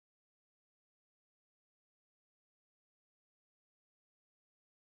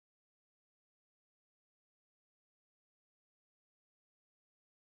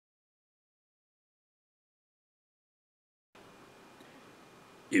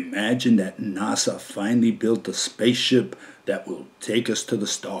Imagine that NASA finally built a spaceship that will take us to the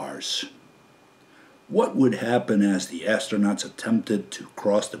stars. What would happen as the astronauts attempted to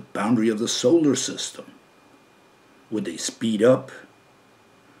cross the boundary of the solar system? Would they speed up?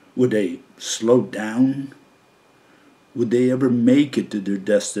 Would they slow down? Would they ever make it to their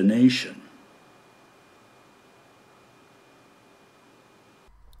destination?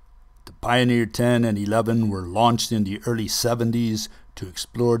 The Pioneer 10 and 11 were launched in the early 70s to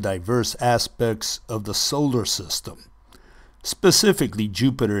explore diverse aspects of the solar system, specifically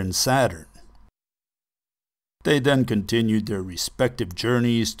Jupiter and Saturn. They then continued their respective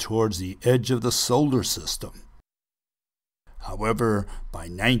journeys towards the edge of the solar system. However, by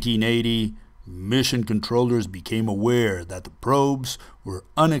 1980, mission controllers became aware that the probes were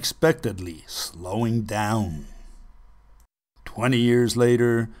unexpectedly slowing down. 20 years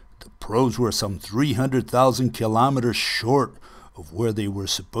later, the probes were some 300,000 kilometers short of where they were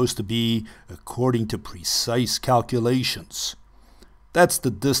supposed to be according to precise calculations. That's the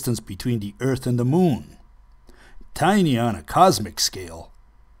distance between the Earth and the Moon. Tiny on a cosmic scale,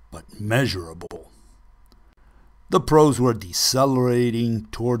 but measurable. The probes were decelerating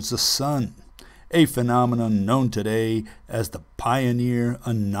towards the Sun, a phenomenon known today as the Pioneer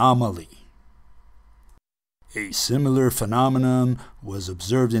Anomaly. A similar phenomenon was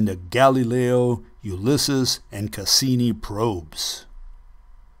observed in the Galileo, Ulysses, and Cassini probes.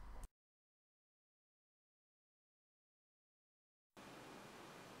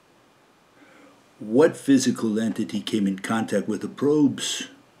 What physical entity came in contact with the probes?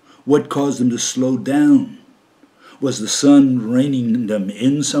 What caused them to slow down? Was the sun reining them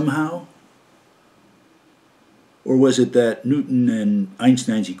in somehow? Or was it that Newton and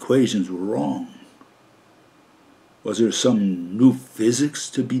Einstein's equations were wrong? Was there some new physics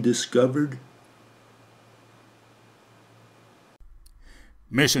to be discovered?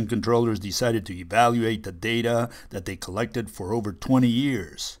 Mission controllers decided to evaluate the data that they collected for over 20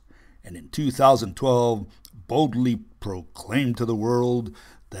 years, and in 2012 boldly proclaimed to the world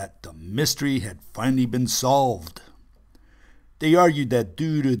that the mystery had finally been solved. They argued that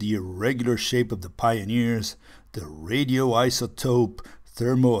due to the irregular shape of the Pioneers, the radioisotope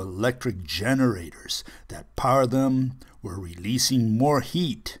thermoelectric generators that power them were releasing more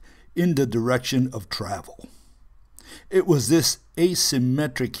heat in the direction of travel. It was this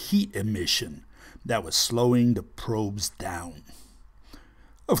asymmetric heat emission that was slowing the probes down.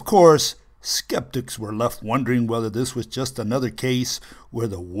 Of course, skeptics were left wondering whether this was just another case where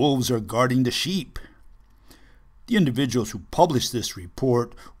the wolves are guarding the sheep. The individuals who published this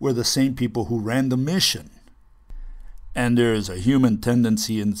report were the same people who ran the mission. And there is a human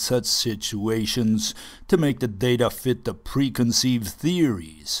tendency in such situations to make the data fit the preconceived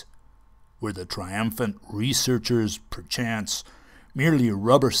theories. Were the triumphant researchers, perchance, merely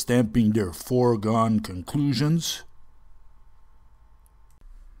rubber-stamping their foregone conclusions?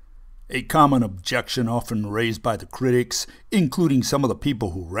 A common objection often raised by the critics, including some of the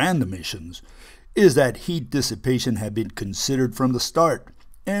people who ran the missions, is that heat dissipation had been considered from the start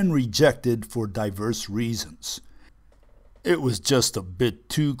and rejected for diverse reasons. It was just a bit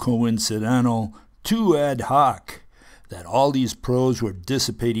too coincidental, too ad hoc, that all these probes were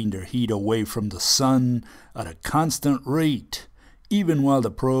dissipating their heat away from the sun at a constant rate, even while the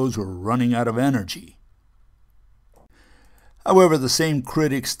probes were running out of energy. However, the same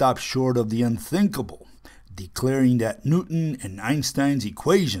critics stopped short of the unthinkable, declaring that Newton and Einstein's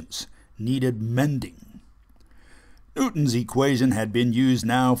equations needed mending. Newton's equation had been used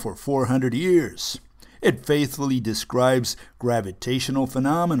now for 400 years. It faithfully describes gravitational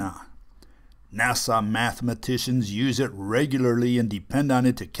phenomena. NASA mathematicians use it regularly and depend on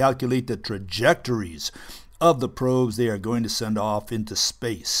it to calculate the trajectories of the probes they are going to send off into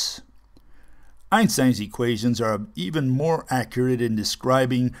space. Einstein's equations are even more accurate in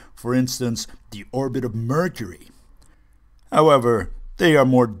describing, for instance, the orbit of Mercury. However, they are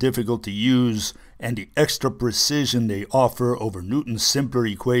more difficult to use, and the extra precision they offer over Newton's simpler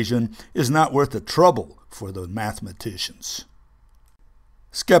equation is not worth the trouble for the mathematicians.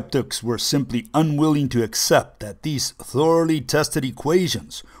 Skeptics were simply unwilling to accept that these thoroughly tested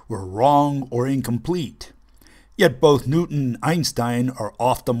equations were wrong or incomplete. Yet both Newton and Einstein are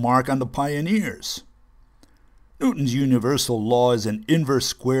off the mark on the Pioneers. Newton's universal law is an inverse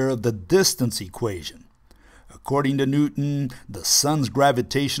square of the distance equation. According to Newton, the sun's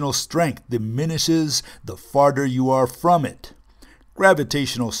gravitational strength diminishes the farther you are from it.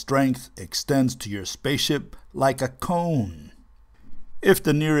 Gravitational strength extends to your spaceship like a cone. If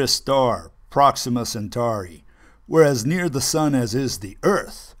the nearest star, Proxima Centauri, were as near the sun as is the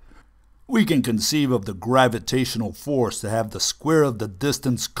Earth, We can conceive of the gravitational force to have the square of the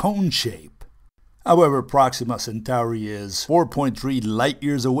distance cone shape. However, Proxima Centauri is 4.3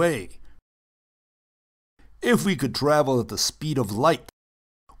 light-years away. If we could travel at the speed of light,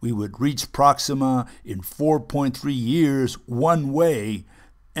 we would reach Proxima in 4.3 years one way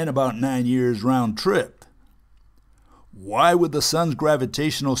and about 9 years round trip. Why would the sun's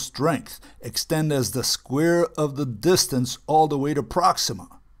gravitational strength extend as the square of the distance all the way to Proxima?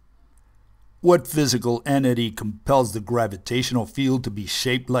 What physical entity compels the gravitational field to be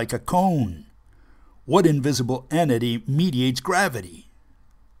shaped like a cone? What invisible entity mediates gravity?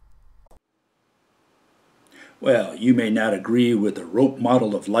 Well, you may not agree with the rope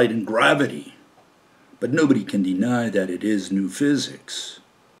model of light and gravity, but nobody can deny that it is new physics.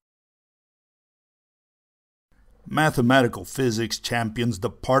 Mathematical physics champions the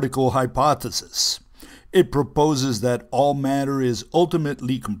particle hypothesis. It proposes that all matter is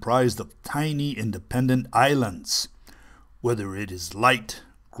ultimately comprised of tiny independent islands. Whether it is light,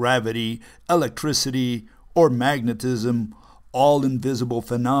 gravity, electricity, or magnetism, all invisible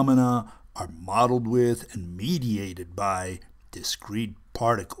phenomena are modeled with and mediated by discrete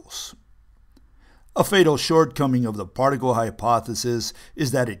particles. A fatal shortcoming of the particle hypothesis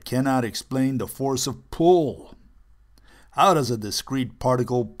is that it cannot explain the force of pull. How does a discrete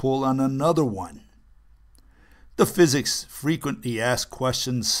particle pull on another one? The physics frequently asked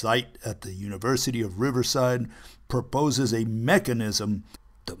questions site at the University of Riverside proposes a mechanism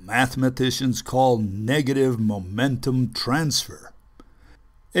the mathematicians call negative momentum transfer.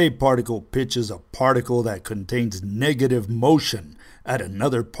 A particle pitches a particle that contains negative motion at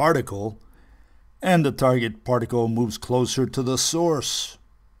another particle, and the target particle moves closer to the source.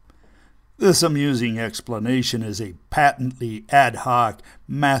 This amusing explanation is a patently ad hoc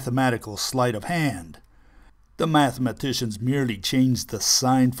mathematical sleight of hand. The mathematicians merely changed the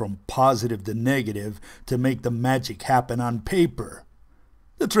sign from positive to negative to make the magic happen on paper.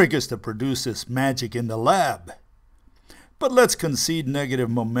 The trick is to produce this magic in the lab. But let's concede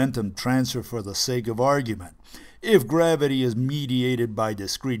negative momentum transfer for the sake of argument. If gravity is mediated by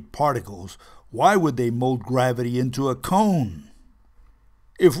discrete particles, why would they mold gravity into a cone?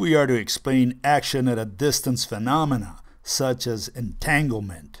 If we are to explain action at a distance phenomena, such as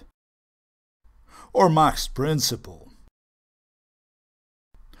entanglement, or Mach's principle,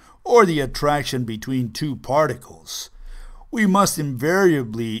 or the attraction between two particles, we must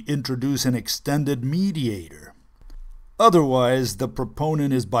invariably introduce an extended mediator. Otherwise, the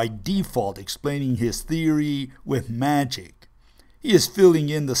proponent is by default explaining his theory with magic. He is filling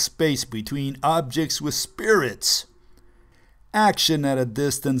in the space between objects with spirits. Action at a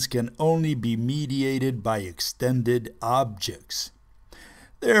distance can only be mediated by extended objects.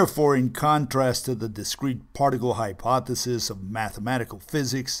 Therefore, in contrast to the discrete particle hypothesis of mathematical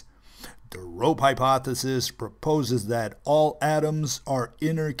physics, the rope hypothesis proposes that all atoms are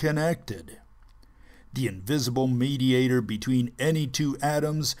interconnected. The invisible mediator between any two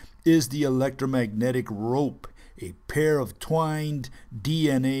atoms is the electromagnetic rope, a pair of twined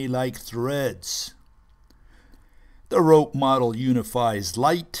DNA-like threads. The rope model unifies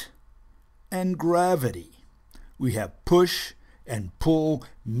light and gravity. We have push and pull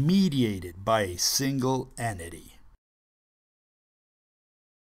mediated by a single entity.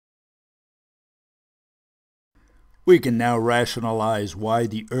 We can now rationalize why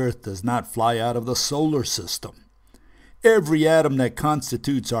the Earth does not fly out of the solar system. Every atom that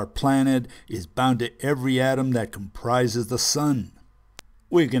constitutes our planet is bound to every atom that comprises the sun.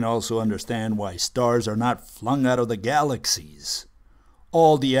 We can also understand why stars are not flung out of the galaxies.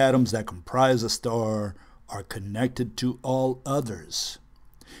 All the atoms that comprise a star are connected to all others.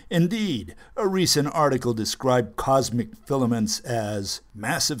 Indeed, a recent article described cosmic filaments as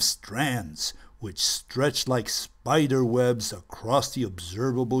massive strands which stretch like spider webs across the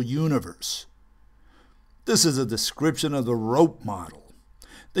observable universe. This is a description of the rope model.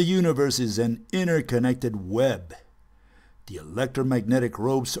 The universe is an interconnected web. The electromagnetic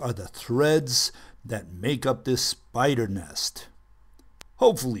ropes are the threads that make up this spider nest.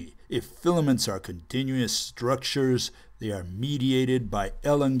 Hopefully, if filaments are continuous structures, they are mediated by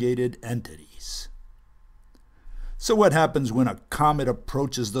elongated entities. So what happens when a comet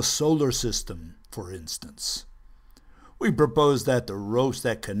approaches the solar system, for instance? We propose that the ropes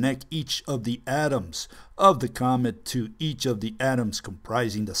that connect each of the atoms of the comet to each of the atoms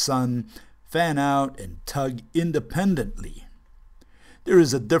comprising the sun fan out and tug independently. There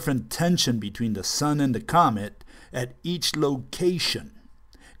is a different tension between the sun and the comet at each location,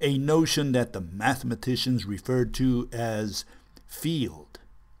 a notion that the mathematicians refer to as field,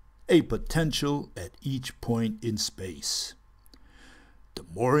 a potential at each point in space. The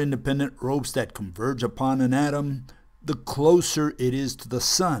more independent ropes that converge upon an atom, the closer it is to the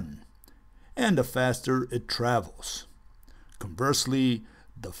sun, and the faster it travels. Conversely,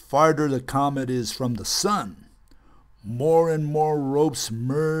 the farther the comet is from the sun, more and more ropes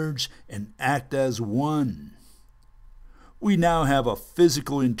merge and act as one. We now have a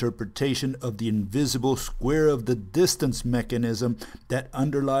physical interpretation of the invisible square of the distance mechanism that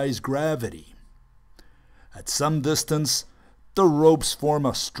underlies gravity. At some distance, the ropes form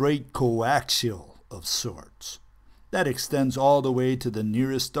a straight coaxial of sorts that extends all the way to the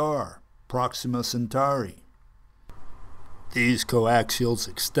nearest star, Proxima Centauri. These coaxials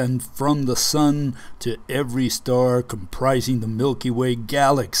extend from the sun to every star comprising the Milky Way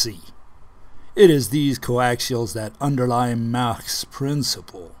galaxy. It is these coaxials that underlie Mach's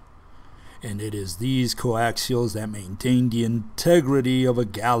principle, and it is these coaxials that maintain the integrity of a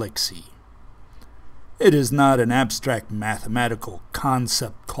galaxy. It is not an abstract mathematical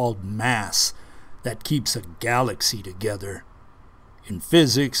concept called mass that keeps a galaxy together. In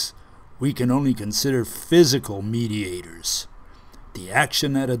physics, we can only consider physical mediators. The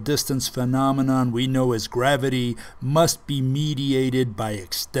action at a distance phenomenon we know as gravity must be mediated by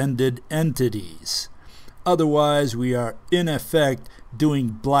extended entities. Otherwise, we are in effect doing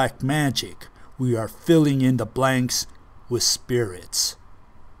black magic. We are filling in the blanks with spirits.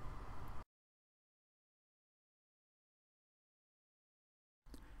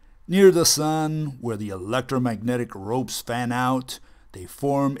 Near the sun, where the electromagnetic ropes fan out, they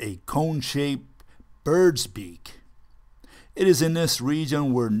form a cone-shaped bird's beak. It is in this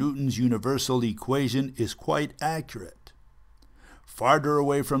region where Newton's universal equation is quite accurate. Farther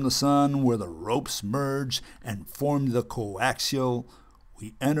away from the sun, where the ropes merge and form the coaxial,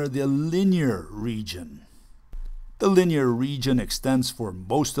 we enter the linear region. The linear region extends for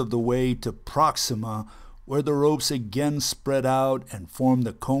most of the way to Proxima, where the ropes again spread out and form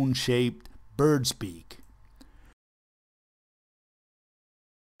the cone-shaped bird's beak.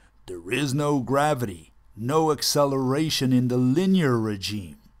 There is no gravity, no acceleration in the linear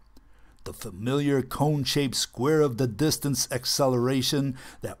regime. The familiar cone-shaped square of the distance acceleration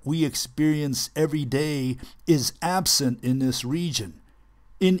that we experience every day is absent in this region,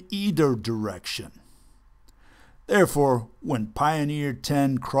 in either direction. Therefore, when Pioneer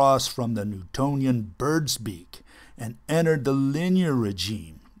 10 crossed from the Newtonian bird's beak and entered the linear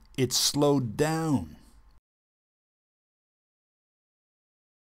regime, it slowed down.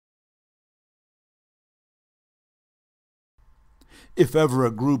 If ever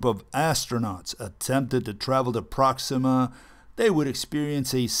a group of astronauts attempted to travel to Proxima, they would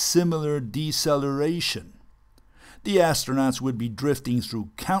experience a similar deceleration. The astronauts would be drifting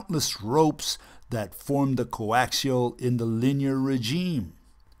through countless ropes that form the coaxial in the linear regime.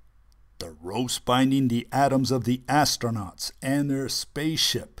 The ropes binding the atoms of the astronauts and their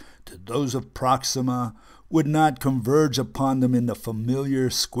spaceship to those of Proxima would not converge upon them in the familiar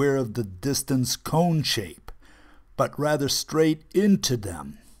square of the distance cone shape, but rather straight into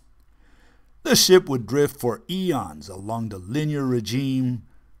them. The ship would drift for eons along the linear regime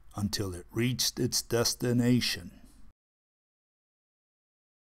until it reached its destination.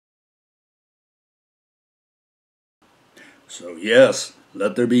 So yes,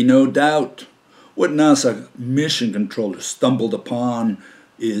 let there be no doubt. What NASA mission controllers stumbled upon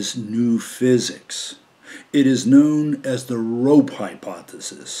is new physics. It is known as the rope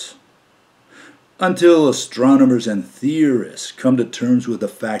hypothesis. Until astronomers and theorists come to terms with the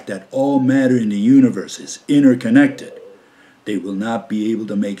fact that all matter in the universe is interconnected, they will not be able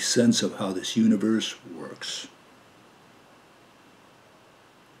to make sense of how this universe works.